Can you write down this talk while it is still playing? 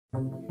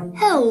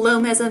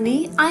Hello, mes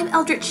amis, I'm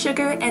Eldritch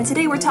Sugar, and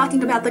today we're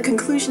talking about the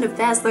conclusion of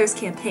Bazthar's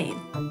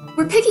campaign.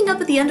 We're picking up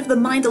at the end of the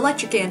Mind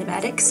Electric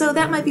animatic, so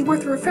that might be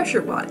worth a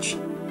refresher watch.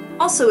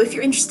 Also, if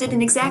you're interested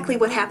in exactly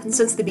what happened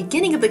since the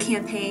beginning of the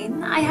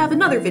campaign, I have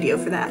another video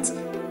for that,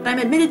 but I'm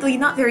admittedly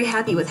not very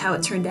happy with how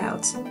it turned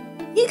out.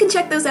 You can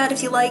check those out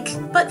if you like,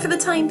 but for the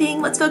time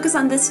being, let's focus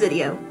on this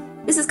video.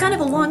 This is kind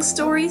of a long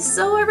story,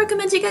 so I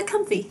recommend you get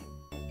comfy.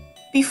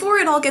 Before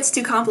it all gets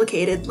too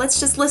complicated,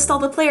 let's just list all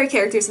the player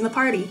characters in the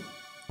party.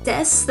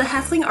 Des, the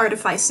Halfling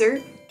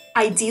Artificer,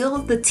 Ideal,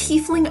 the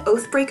Tiefling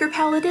Oathbreaker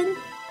Paladin,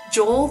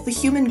 Joel, the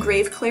Human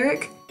Grave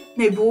Cleric,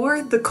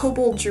 Nebor, the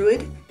Kobold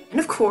Druid, and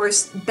of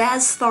course,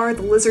 Bazthar,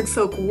 the Lizard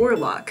Folk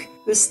Warlock,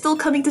 who is still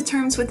coming to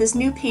terms with his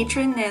new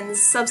patron and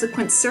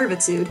subsequent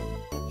servitude.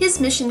 His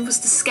mission was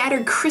to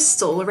scatter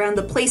crystal around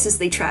the places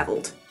they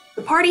traveled.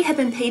 The party had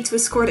been paid to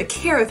escort a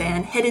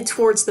caravan headed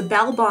towards the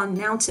Balbon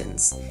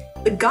Mountains.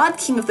 The God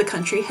King of the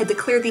country had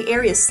declared the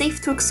area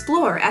safe to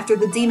explore after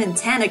the demon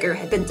Tanager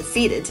had been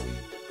defeated.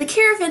 The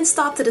caravan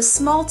stopped at a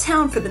small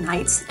town for the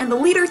night, and the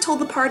leader told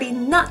the party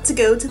not to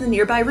go to the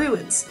nearby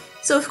ruins.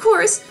 So of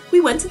course,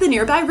 we went to the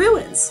nearby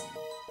ruins.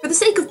 For the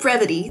sake of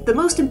brevity, the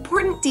most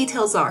important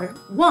details are: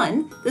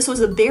 1. This was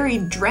a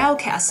buried drow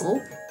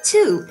castle.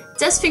 2.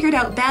 Des figured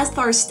out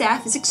Bazthar's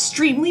staff is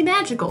extremely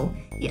magical.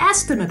 He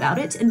asked him about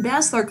it, and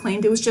Bazthar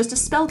claimed it was just a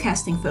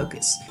spellcasting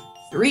focus.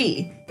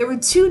 3. There were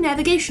 2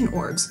 navigation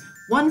orbs,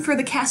 one for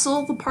the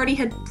castle the party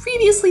had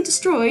previously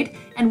destroyed,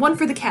 and one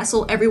for the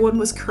castle everyone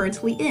was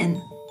currently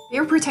in. They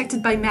were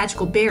protected by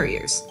magical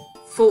barriers.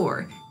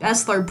 4.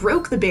 Bazthar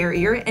broke the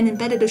barrier and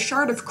embedded a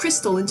shard of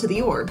crystal into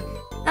the orb.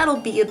 That'll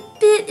be a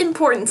bit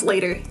important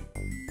later.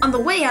 On the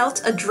way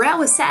out, a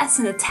drow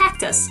assassin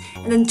attacked us,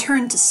 and then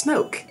turned to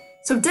smoke.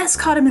 So Des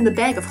caught him in the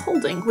bag of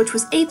holding, which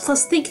was A+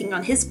 thinking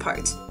on his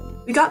part.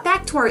 We got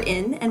back to our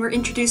inn, and were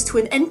introduced to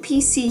an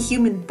NPC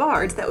human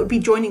bard that would be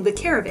joining the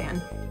caravan.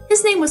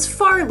 His name was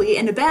Farley,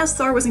 and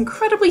Bazthar was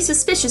incredibly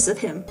suspicious of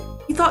him.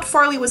 He thought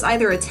Farley was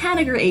either a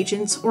Tanager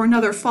agent or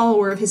another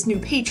follower of his new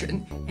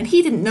patron, and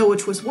he didn't know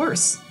which was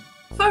worse.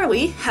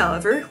 Farley,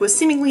 however, was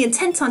seemingly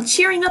intent on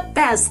cheering up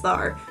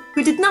Bazthar,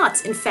 who did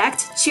not, in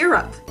fact, cheer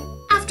up.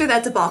 After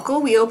that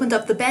debacle, we opened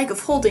up the bag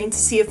of holding to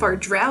see if our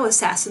drow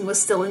assassin was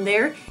still in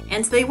there,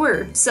 and they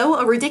were, so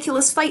a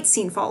ridiculous fight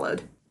scene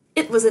followed.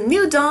 It was a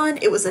new dawn,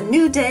 it was a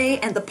new day,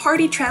 and the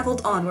party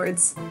traveled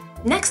onwards.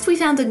 Next, we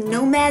found a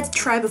nomad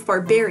tribe of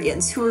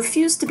barbarians who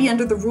refused to be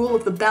under the rule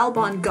of the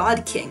Balbon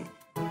God King.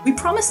 We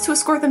promised to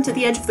escort them to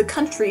the edge of the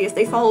country if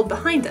they followed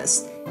behind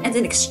us, and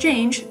in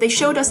exchange, they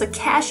showed us a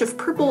cache of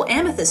purple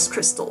amethyst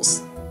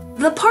crystals.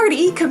 The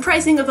party,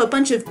 comprising of a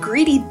bunch of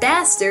greedy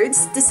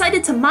bastards,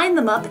 decided to mine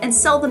them up and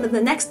sell them in the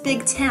next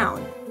big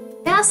town.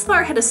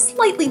 Bazthar had a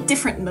slightly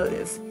different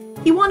motive.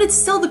 He wanted to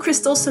sell the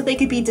crystals so they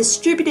could be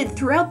distributed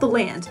throughout the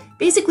land,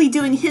 basically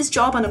doing his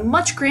job on a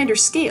much grander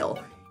scale.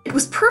 It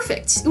was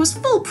perfect, it was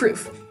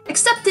foolproof,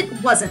 except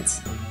it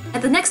wasn't.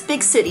 At the next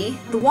big city,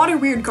 the Water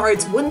Weird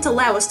guards wouldn't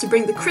allow us to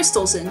bring the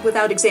crystals in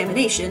without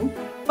examination,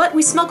 but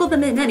we smuggled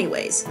them in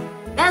anyways.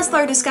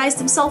 Bazthar disguised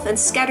himself and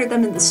scattered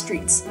them in the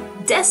streets.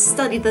 Des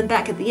studied them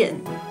back at the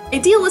inn.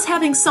 Ideal was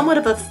having somewhat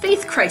of a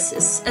faith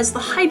crisis, as the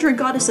Hydra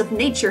goddess of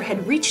nature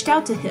had reached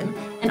out to him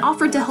and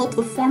offered to help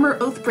the former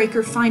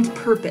Oathbreaker find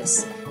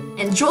purpose.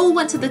 And Joel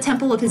went to the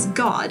temple of his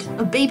god,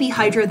 a baby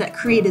Hydra that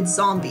created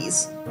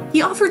zombies.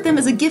 He offered them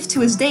as a gift to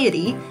his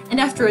deity, and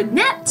after a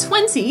nat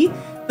 20,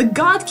 the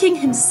God King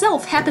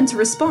himself happened to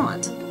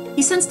respond.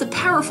 He sensed a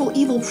powerful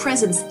evil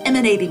presence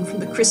emanating from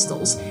the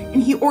crystals,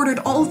 and he ordered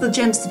all of the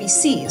gems to be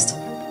seized.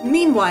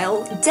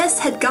 Meanwhile, Des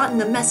had gotten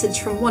a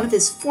message from one of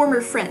his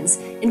former friends,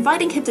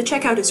 inviting him to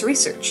check out his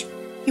research.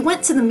 He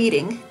went to the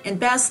meeting, and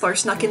Bazthar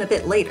snuck in a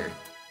bit later.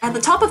 At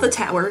the top of the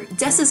tower,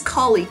 Des's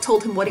colleague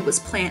told him what he was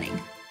planning.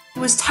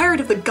 He was tired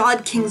of the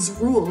God King's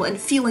rule and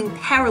feeling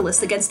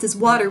powerless against his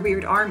Water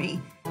Weird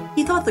army.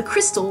 He thought the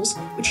crystals,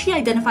 which he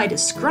identified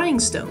as scrying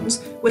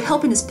stones, would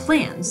help in his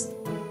plans.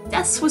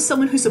 Des was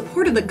someone who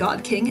supported the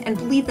God King and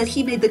believed that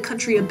he made the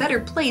country a better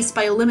place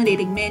by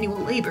eliminating manual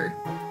labor.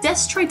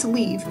 Des tried to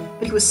leave,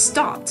 but he was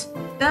stopped.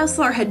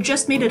 Bazthar had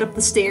just made it up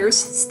the stairs,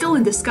 still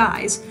in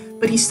disguise,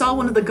 but he saw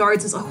one of the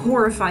guards as a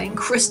horrifying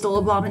crystal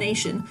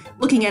abomination,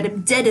 looking at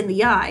him dead in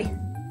the eye.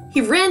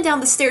 He ran down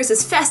the stairs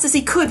as fast as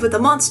he could with the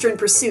monster in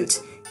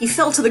pursuit. He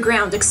fell to the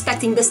ground,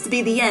 expecting this to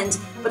be the end,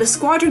 but a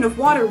squadron of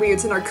Water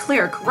Weirds and our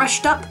cleric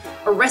rushed up,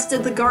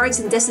 arrested the guards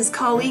and Des's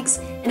colleagues,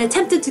 and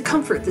attempted to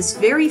comfort this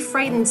very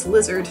frightened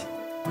lizard.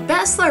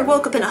 Bazthar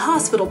woke up in a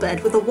hospital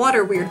bed with a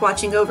Water Weird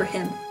watching over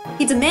him.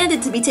 He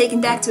demanded to be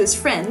taken back to his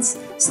friends,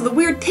 so the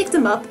Weird picked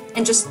him up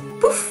and just,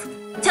 poof,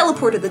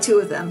 teleported the two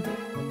of them.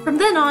 From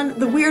then on,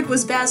 the Weird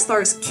was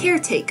Bazthar's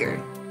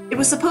caretaker. It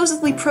was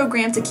supposedly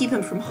programmed to keep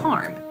him from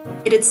harm.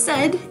 It had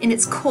said, in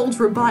its cold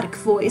robotic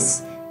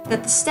voice,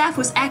 that the staff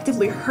was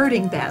actively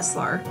hurting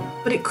Bazthar,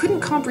 but it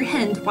couldn't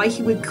comprehend why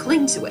he would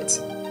cling to it.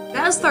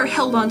 Bazthar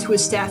held onto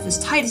his staff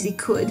as tight as he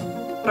could,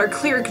 but our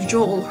cleric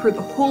Joel heard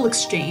the whole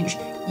exchange,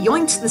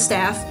 yoinked the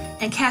staff,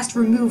 and cast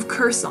Remove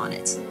Curse on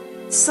it.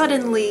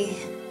 Suddenly,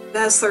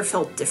 Bazthar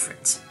felt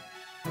different.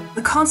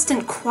 The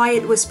constant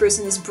quiet whispers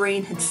in his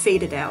brain had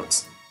faded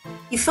out.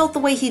 He felt the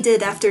way he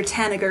did after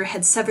Tanagar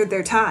had severed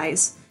their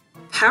ties,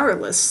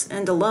 powerless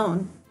and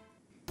alone.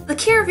 The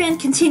caravan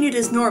continued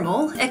as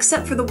normal,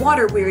 except for the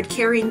water weird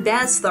carrying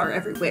Bazthar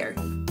everywhere.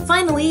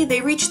 Finally,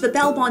 they reached the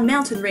Balbon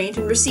mountain range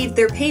and received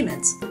their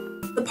payment.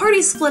 The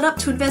party split up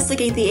to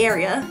investigate the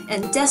area,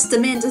 and Des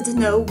demanded to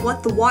know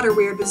what the water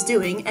weird was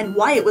doing and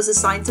why it was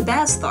assigned to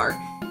Bazthar.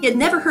 He had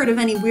never heard of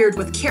any weird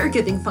with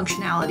caregiving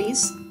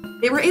functionalities.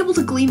 They were able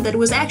to glean that it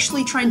was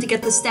actually trying to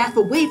get the staff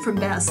away from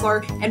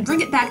Bazthar and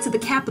bring it back to the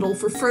capital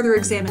for further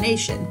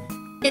examination.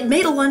 It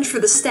made a lunge for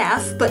the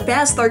staff, but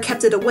Bazthar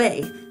kept it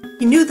away.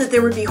 He knew that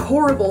there would be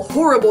horrible,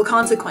 horrible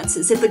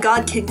consequences if the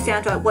God King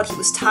found out what he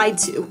was tied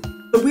to.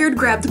 The weird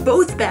grabbed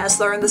both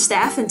Bazthar and the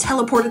staff and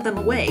teleported them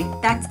away,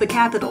 back to the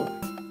capital.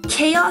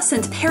 Chaos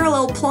and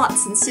parallel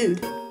plots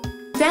ensued.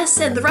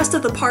 Vess and the rest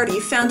of the party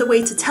found a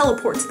way to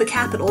teleport to the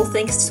capital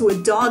thanks to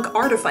a dog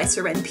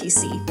artificer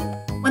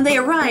NPC. When they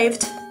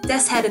arrived,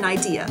 Des had an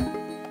idea.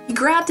 He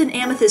grabbed an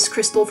amethyst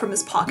crystal from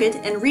his pocket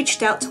and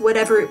reached out to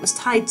whatever it was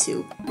tied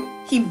to.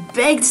 He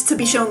begged to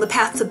be shown the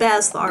path to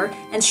Bazthar,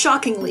 and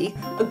shockingly,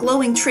 a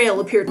glowing trail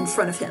appeared in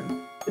front of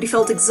him, but he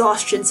felt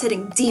exhaustion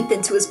setting deep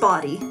into his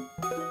body.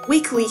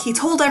 Weakly, he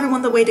told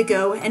everyone the way to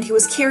go, and he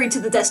was carried to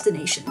the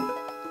destination.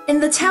 In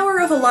the tower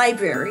of a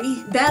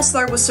library,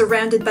 Bazthar was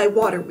surrounded by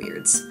water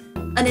weirds.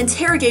 An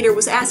interrogator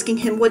was asking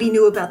him what he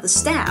knew about the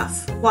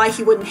staff, why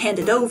he wouldn't hand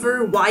it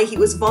over, why he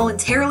was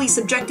voluntarily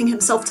subjecting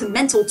himself to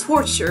mental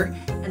torture,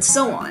 and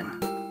so on.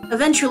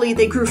 Eventually,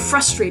 they grew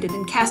frustrated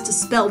and cast a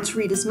spell to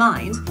read his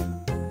mind.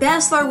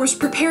 Bazthar was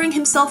preparing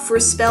himself for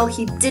a spell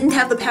he didn't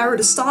have the power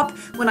to stop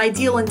when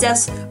Ideal and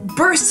Des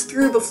burst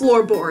through the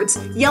floorboards,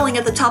 yelling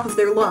at the top of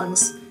their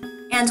lungs.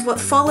 And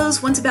what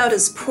follows went about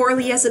as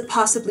poorly as it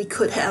possibly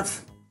could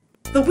have.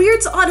 The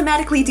weirds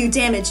automatically do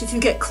damage if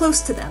you get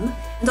close to them,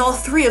 and all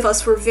three of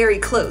us were very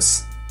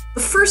close.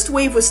 The first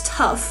wave was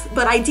tough,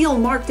 but Ideal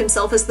marked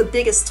himself as the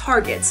biggest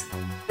target.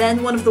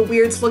 Then one of the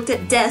weirds looked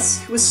at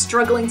Des, who was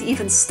struggling to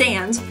even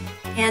stand,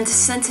 and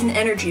sent an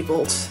energy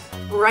bolt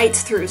right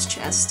through his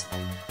chest.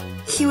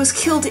 He was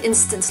killed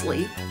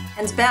instantly,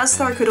 and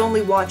Bazthar could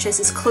only watch as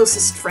his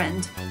closest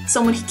friend,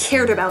 someone he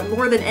cared about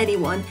more than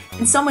anyone,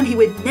 and someone he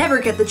would never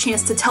get the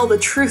chance to tell the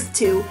truth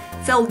to,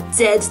 fell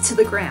dead to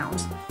the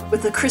ground,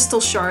 with a crystal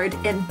shard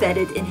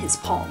embedded in his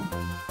palm.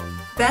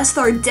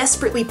 Bazthar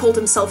desperately pulled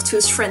himself to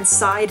his friend's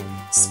side,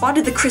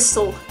 spotted the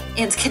crystal,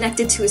 and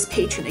connected to his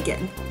patron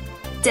again.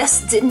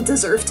 Des didn't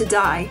deserve to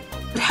die,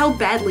 but how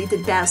badly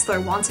did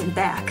Bazthar want him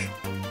back?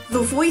 The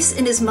voice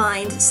in his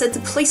mind said to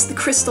place the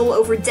crystal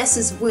over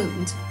Des's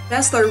wound.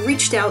 Bazthar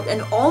reached out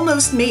and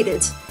almost made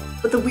it,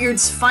 but the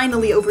weirds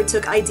finally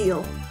overtook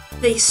Ideal.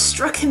 They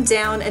struck him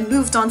down and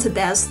moved on to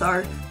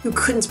Bazthar, who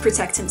couldn't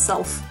protect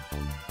himself.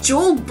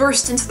 Joel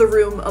burst into the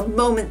room a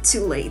moment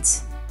too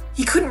late.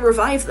 He couldn't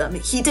revive them,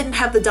 he didn't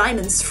have the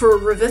diamonds for a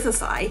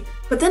revivify,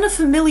 but then a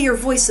familiar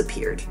voice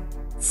appeared.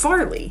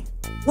 Farley.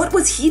 What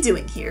was he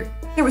doing here?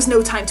 There was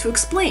no time to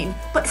explain,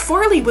 but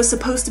Farley was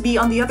supposed to be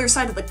on the other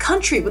side of the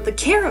country with the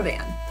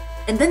caravan.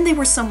 And then they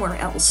were somewhere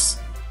else.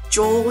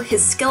 Joel,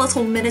 his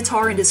skeletal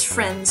minotaur, and his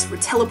friends were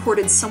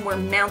teleported somewhere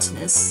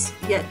mountainous,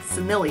 yet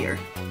familiar.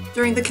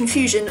 During the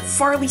confusion,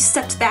 Farley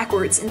stepped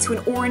backwards into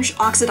an orange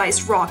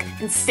oxidized rock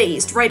and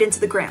phased right into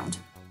the ground.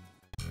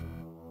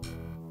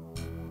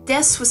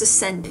 Des was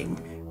ascending,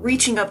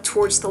 reaching up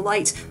towards the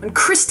light, when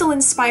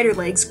crystalline spider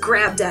legs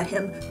grabbed at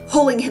him,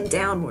 pulling him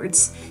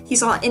downwards. He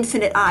saw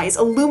infinite eyes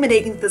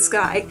illuminating the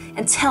sky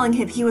and telling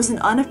him he was an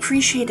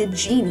unappreciated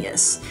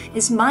genius.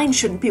 His mind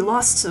shouldn't be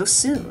lost so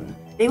soon.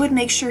 They would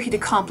make sure he'd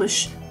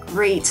accomplish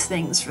great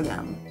things for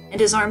them, and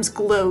his arms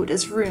glowed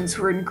as runes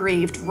were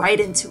engraved right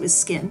into his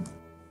skin.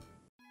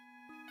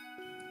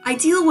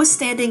 Ideal was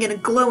standing in a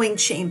glowing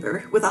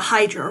chamber with a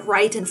Hydra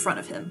right in front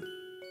of him.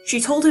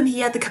 She told him he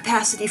had the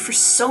capacity for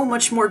so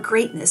much more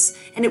greatness,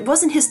 and it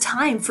wasn't his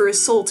time for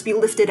his soul to be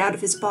lifted out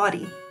of his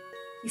body.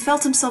 He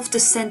felt himself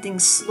descending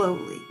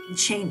slowly and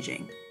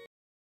changing.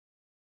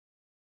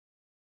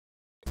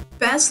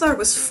 Bazthar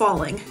was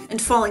falling,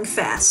 and falling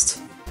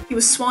fast. He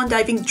was swan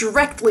diving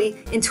directly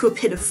into a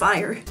pit of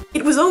fire.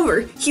 It was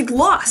over! He'd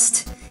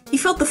lost! He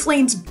felt the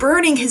flames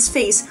burning his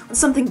face when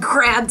something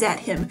grabbed at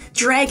him,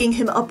 dragging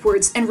him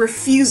upwards and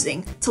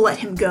refusing to let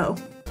him go.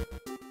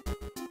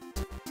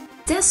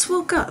 Des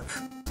woke up.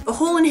 The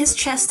hole in his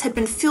chest had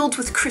been filled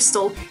with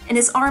crystal, and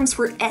his arms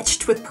were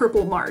etched with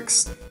purple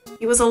marks.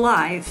 He was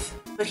alive,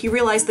 but he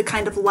realized the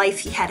kind of life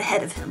he had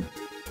ahead of him.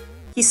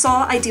 He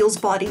saw Ideal's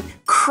body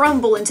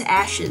crumble into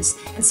ashes,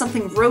 and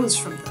something rose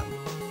from them.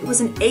 It was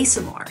an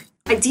ASMR.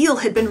 Ideal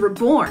had been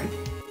reborn.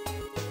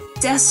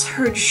 Des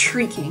heard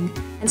shrieking,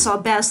 and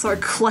saw Bazthar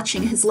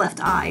clutching his left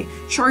eye.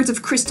 Shards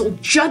of crystal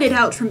jutted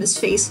out from his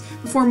face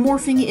before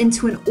morphing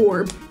into an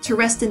orb to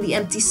rest in the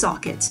empty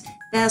socket.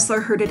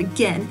 Bazthar heard it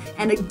again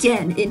and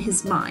again in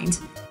his mind.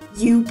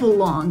 You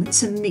belong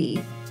to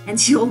me,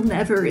 and you'll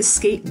never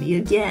escape me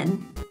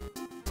again.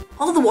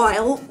 All the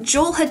while,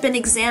 Joel had been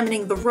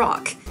examining the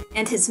rock,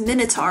 and his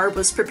Minotaur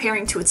was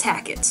preparing to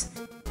attack it.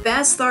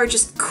 Bazthar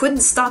just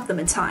couldn't stop them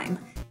in time.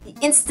 The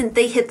instant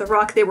they hit the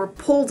rock, they were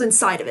pulled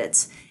inside of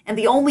it, and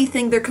the only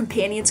thing their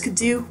companions could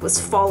do was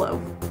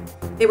follow.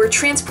 They were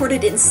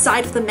transported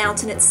inside of the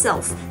mountain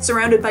itself,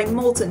 surrounded by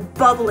molten,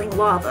 bubbling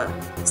lava.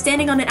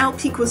 Standing on an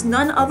outpeak was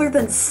none other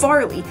than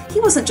Farley. He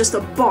wasn't just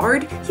a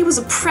bard, he was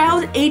a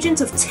proud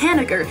agent of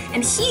Tanagar,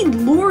 and he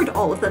lured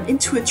all of them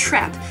into a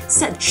trap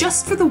set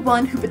just for the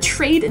one who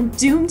betrayed and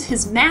doomed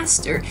his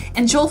master,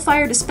 and Joel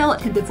fired a spell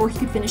at him before he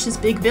could finish his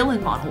big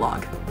villain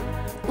monologue.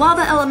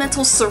 Lava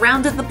elementals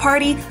surrounded the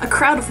party, a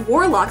crowd of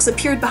warlocks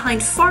appeared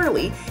behind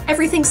Farley,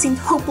 everything seemed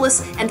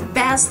hopeless, and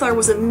Bazthar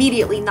was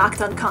immediately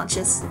knocked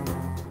unconscious.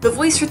 The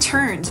voice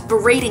returned,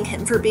 berating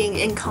him for being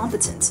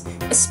incompetent,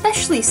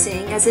 especially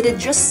seeing as it had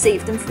just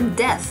saved him from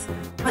death.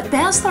 But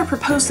Bazthar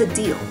proposed a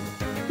deal.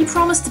 He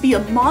promised to be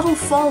a model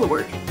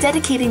follower,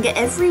 dedicating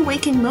every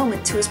waking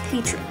moment to his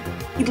patron.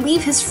 He'd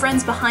leave his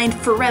friends behind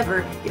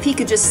forever if he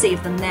could just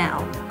save them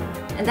now.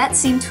 And that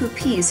seemed to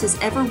appease his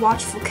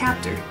ever-watchful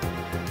captor.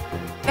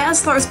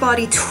 Bazthar's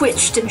body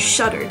twitched and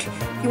shuddered.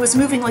 He was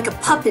moving like a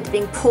puppet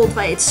being pulled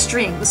by its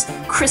strings,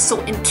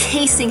 crystal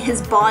encasing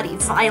his body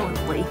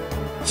violently.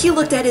 He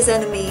looked at his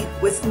enemy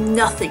with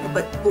nothing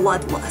but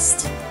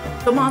bloodlust.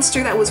 The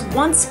monster that was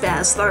once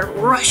Bazthar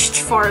rushed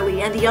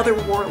Farley and the other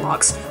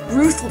warlocks,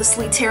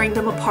 ruthlessly tearing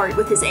them apart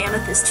with his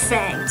amethyst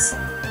fangs.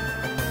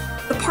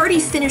 The party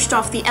finished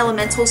off the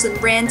elementals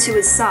and ran to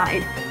his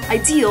side.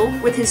 Ideal,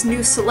 with his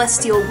new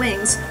celestial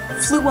wings,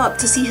 flew up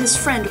to see his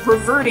friend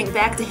reverting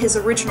back to his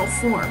original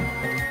form.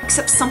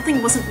 Except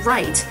something wasn't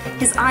right.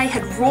 His eye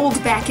had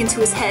rolled back into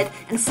his head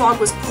and fog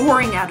was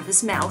pouring out of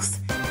his mouth.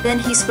 Then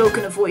he spoke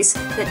in a voice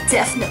that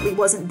definitely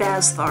wasn't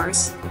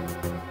Bazthar's.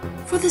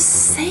 For the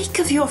sake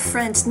of your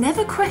friend,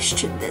 never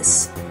question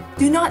this.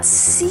 Do not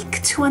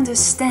seek to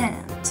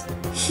understand.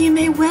 He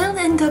may well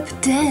end up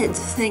dead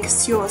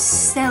thanks to your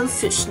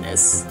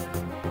selfishness.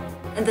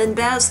 And then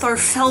Bazthar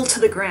fell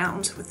to the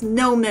ground with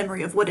no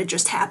memory of what had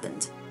just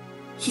happened.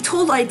 He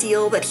told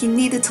Ideal that he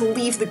needed to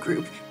leave the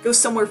group, go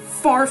somewhere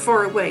far,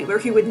 far away where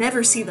he would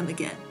never see them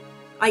again.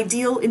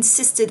 Ideal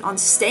insisted on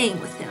staying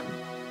with him.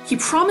 He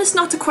promised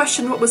not to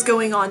question what was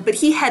going on, but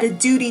he had a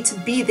duty to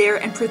be there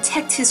and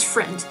protect his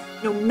friend,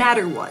 no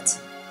matter what.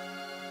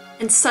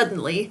 And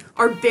suddenly,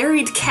 our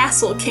buried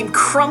castle came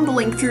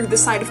crumbling through the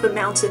side of the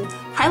mountain,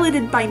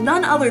 piloted by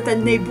none other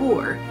than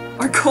Nebor,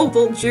 our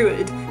kobold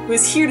druid, who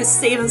is here to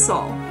save us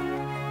all.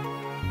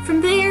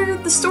 From there,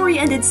 the story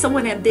ended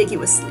somewhat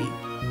ambiguously.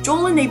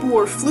 Joel and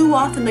Nebor flew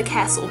off in the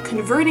castle,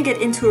 converting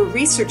it into a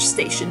research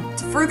station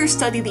to further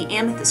study the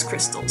amethyst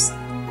crystals.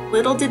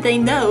 Little did they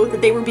know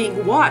that they were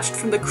being watched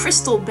from the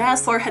crystal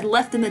Bazthar had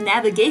left in the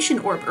navigation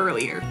orb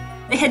earlier.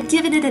 They had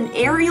given it an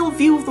aerial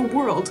view of the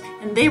world,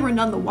 and they were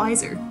none the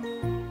wiser.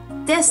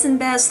 Des and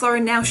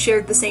Bazthar now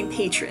shared the same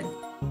patron.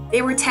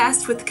 They were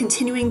tasked with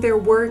continuing their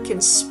work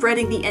and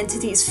spreading the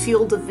entity's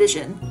field of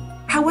vision.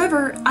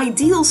 However,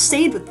 Ideal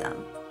stayed with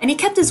them, and he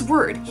kept his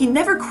word. He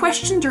never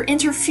questioned or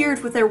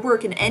interfered with their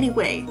work in any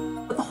way,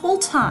 but the whole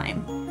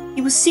time,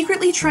 he was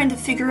secretly trying to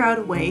figure out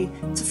a way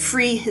to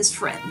free his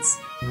friends.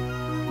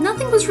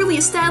 Nothing was really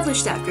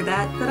established after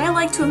that, but I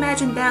like to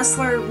imagine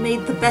Bazthar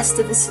made the best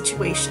of his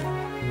situation.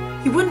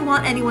 He wouldn't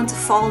want anyone to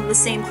fall in the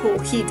same hole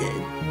he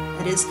did,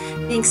 that is,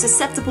 being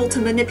susceptible to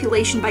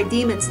manipulation by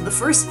demons in the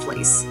first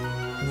place.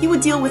 He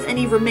would deal with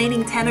any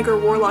remaining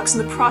Tanagar warlocks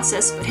in the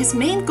process, but his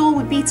main goal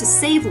would be to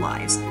save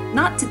lives,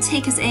 not to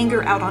take his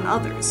anger out on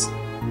others.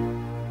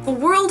 The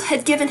world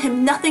had given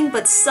him nothing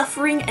but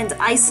suffering and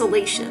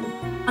isolation,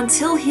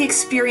 until he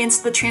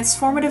experienced the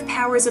transformative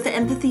powers of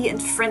empathy and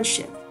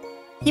friendship.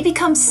 He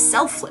becomes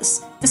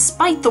selfless,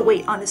 despite the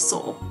weight on his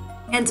soul,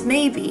 and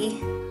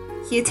maybe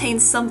he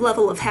attains some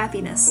level of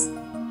happiness.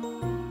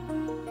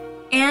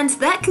 And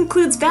that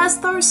concludes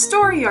Bazthar's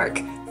story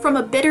arc, from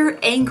a bitter,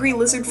 angry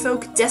lizard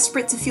folk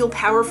desperate to feel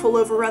powerful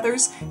over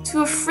others,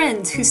 to a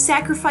friend who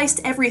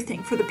sacrificed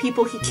everything for the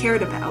people he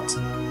cared about.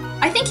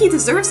 I think he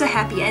deserves a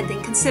happy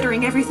ending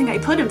considering everything I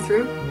put him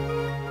through.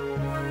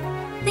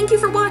 Thank you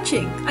for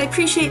watching! I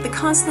appreciate the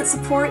constant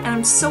support, and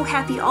I'm so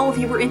happy all of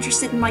you were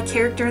interested in my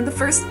character in the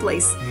first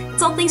place.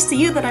 It's all thanks to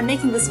you that I'm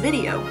making this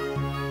video.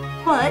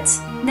 But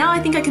now I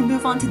think I can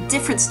move on to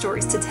different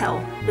stories to tell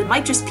that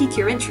might just pique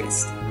your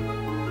interest.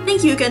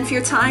 Thank you again for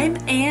your time,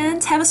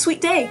 and have a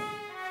sweet day!